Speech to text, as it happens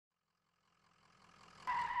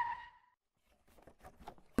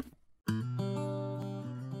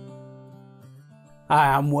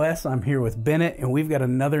Hi, I'm Wes. I'm here with Bennett, and we've got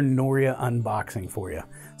another Noria unboxing for you.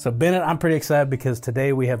 So Bennett, I'm pretty excited because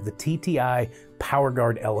today we have the TTI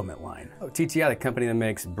PowerGuard element line. Oh, TTI, the company that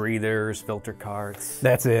makes breathers, filter carts.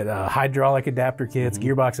 That's it. Hydraulic adapter kits,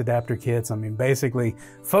 gearbox adapter kits. I mean, basically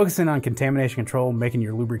focusing on contamination control, making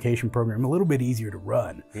your lubrication program a little bit easier to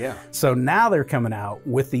run. Yeah. So now they're coming out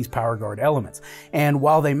with these PowerGuard elements. And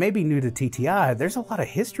while they may be new to TTI, there's a lot of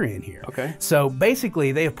history in here. Okay. So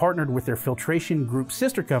basically, they have partnered with their filtration group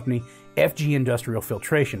sister company, FG Industrial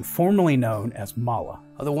Filtration, formerly known as Mala.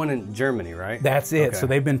 Oh, the one in Germany, right? That's it. Okay. So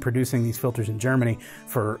they've been producing these filters in Germany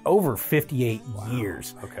for over 58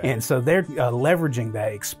 years. Okay. And so they're leveraging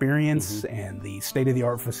that experience and the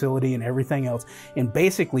state-of-the-art facility and everything else, and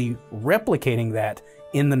basically replicating that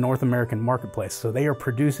in the North American marketplace. So they are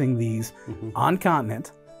producing these on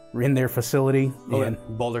continent, in their facility in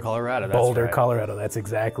Boulder, Colorado. That's Boulder, right. Colorado. That's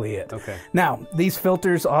exactly it. Okay. Now, these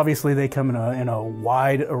filters, obviously, they come in a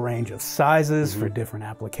wide range of sizes for different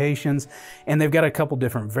applications, and they've got a couple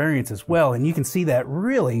different variants as well, and you can see that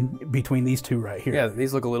really between these two right here. Yeah,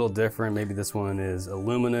 these look a little different. Maybe this one is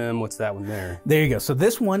aluminum. What's that one there? There you go. So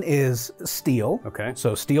this one is steel. Okay.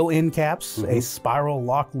 So steel end caps, a spiral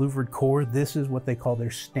lock louvered core. This is what they call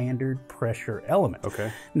their standard pressure element.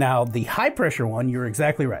 Okay. Now, the high pressure one, you're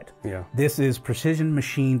exactly right. Yeah. This is precision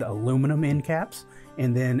machined aluminum end caps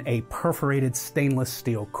and then a perforated stainless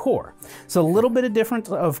steel core. So a little bit of difference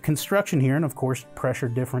of construction here, and of course pressure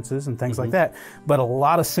differences and things like that, but a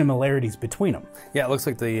lot of similarities between them. Yeah, it looks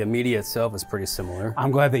like the media itself is pretty similar. I'm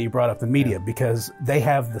glad that you brought up the media because they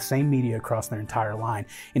have the same media across their entire line,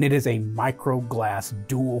 and it is a micro glass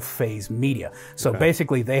dual phase media. So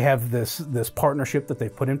basically they have this partnership that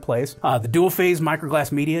they've put in place. The dual phase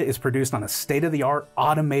microglass media is produced on a state-of-the-art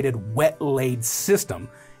automated wet lathe system.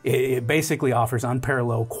 It basically offers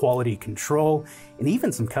unparalleled quality control and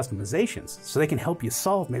even some customizations so they can help you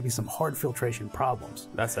solve maybe some hard filtration problems.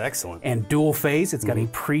 That's excellent. And dual phase, it's got a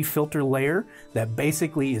pre-filter layer that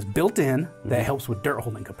basically is built in that helps with dirt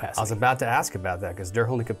holding capacity. I was about to ask about that because dirt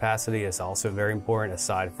holding capacity is also very important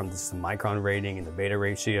aside from this micron rating and the beta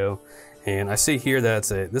ratio. And I see here that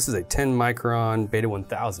this is a 10 micron beta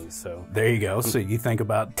 1000. So there you go. So you think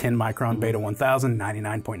about 10 micron beta 1000,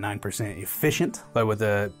 99.9% efficient. But with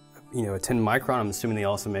a 10 micron, I'm assuming they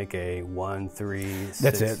also make a 1, 3, 6.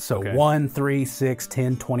 That's it. So 1, 3, 6,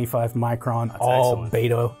 10, 25 micron, That's all excellent.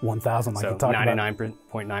 beta 1000 like So you talked about.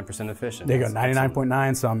 99.9% efficient. There you go,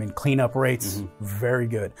 99.9. So I mean, cleanup rates, very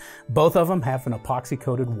good. Both of them have an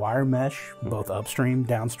epoxy-coated wire mesh, both upstream,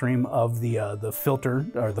 downstream of the filter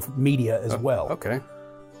or the media as well. Okay.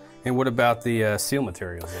 And what about the seal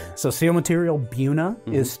materials there? So seal material, Buna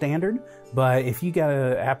is standard, but if you got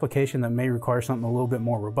an application that may require something a little bit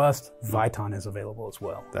more robust, Viton is available as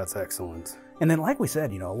well. That's excellent. And then like we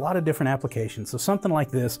said, a lot of different applications. So something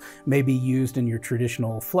like this may be used in your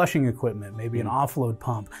traditional flushing equipment, maybe an offload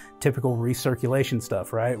pump, typical recirculation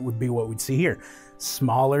stuff, right? Would be what we'd see here.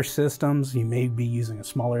 Smaller systems, you may be using a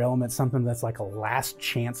smaller element, something that's like a last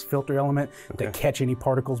chance filter element to catch any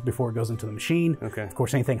particles before it goes into the machine. Okay. Of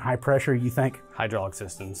course, anything high pressure, you think? Hydraulic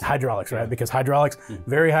systems. Hydraulics, right? Because hydraulics,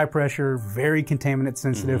 very high pressure, very contaminant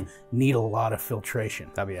sensitive, need a lot of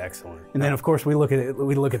filtration. That'd be excellent. And then, of course, we look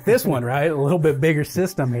at this one, right? A little bit bigger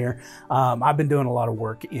system here. I've been doing a lot of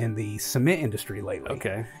work in the cement industry lately.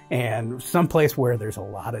 Okay. And someplace where there's a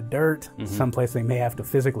lot of dirt, someplace they may have to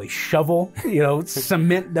physically shovel,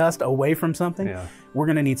 cement dust away from something. Yeah. We're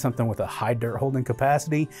going to need something with a high dirt holding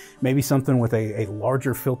capacity, maybe something with a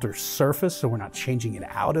larger filter surface so we're not changing it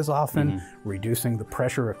out as often, reducing the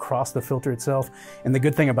pressure across the filter itself. And the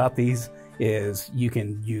good thing about these is you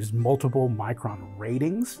can use multiple micron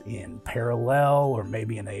ratings in parallel or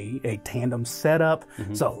maybe in a tandem setup.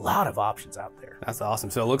 So a lot of options out there. That's awesome.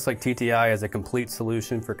 So it looks like TTI has a complete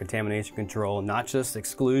solution for contamination control, not just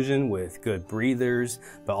exclusion with good breathers,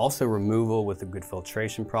 but also removal with the good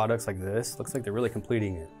filtration products like this. Looks like they're really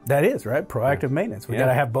completing it. That is, right? Proactive maintenance. We got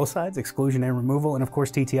to have both sides, exclusion and removal. And of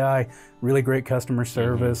course, TTI, really great customer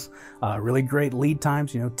service, really great lead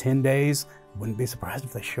times, 10 days. Wouldn't be surprised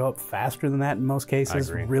if they show up faster than that in most cases.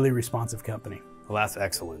 I agree. Really responsive company. Well, that's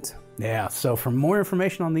excellent. Yeah, so for more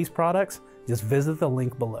information on these products, just visit the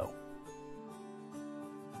link below.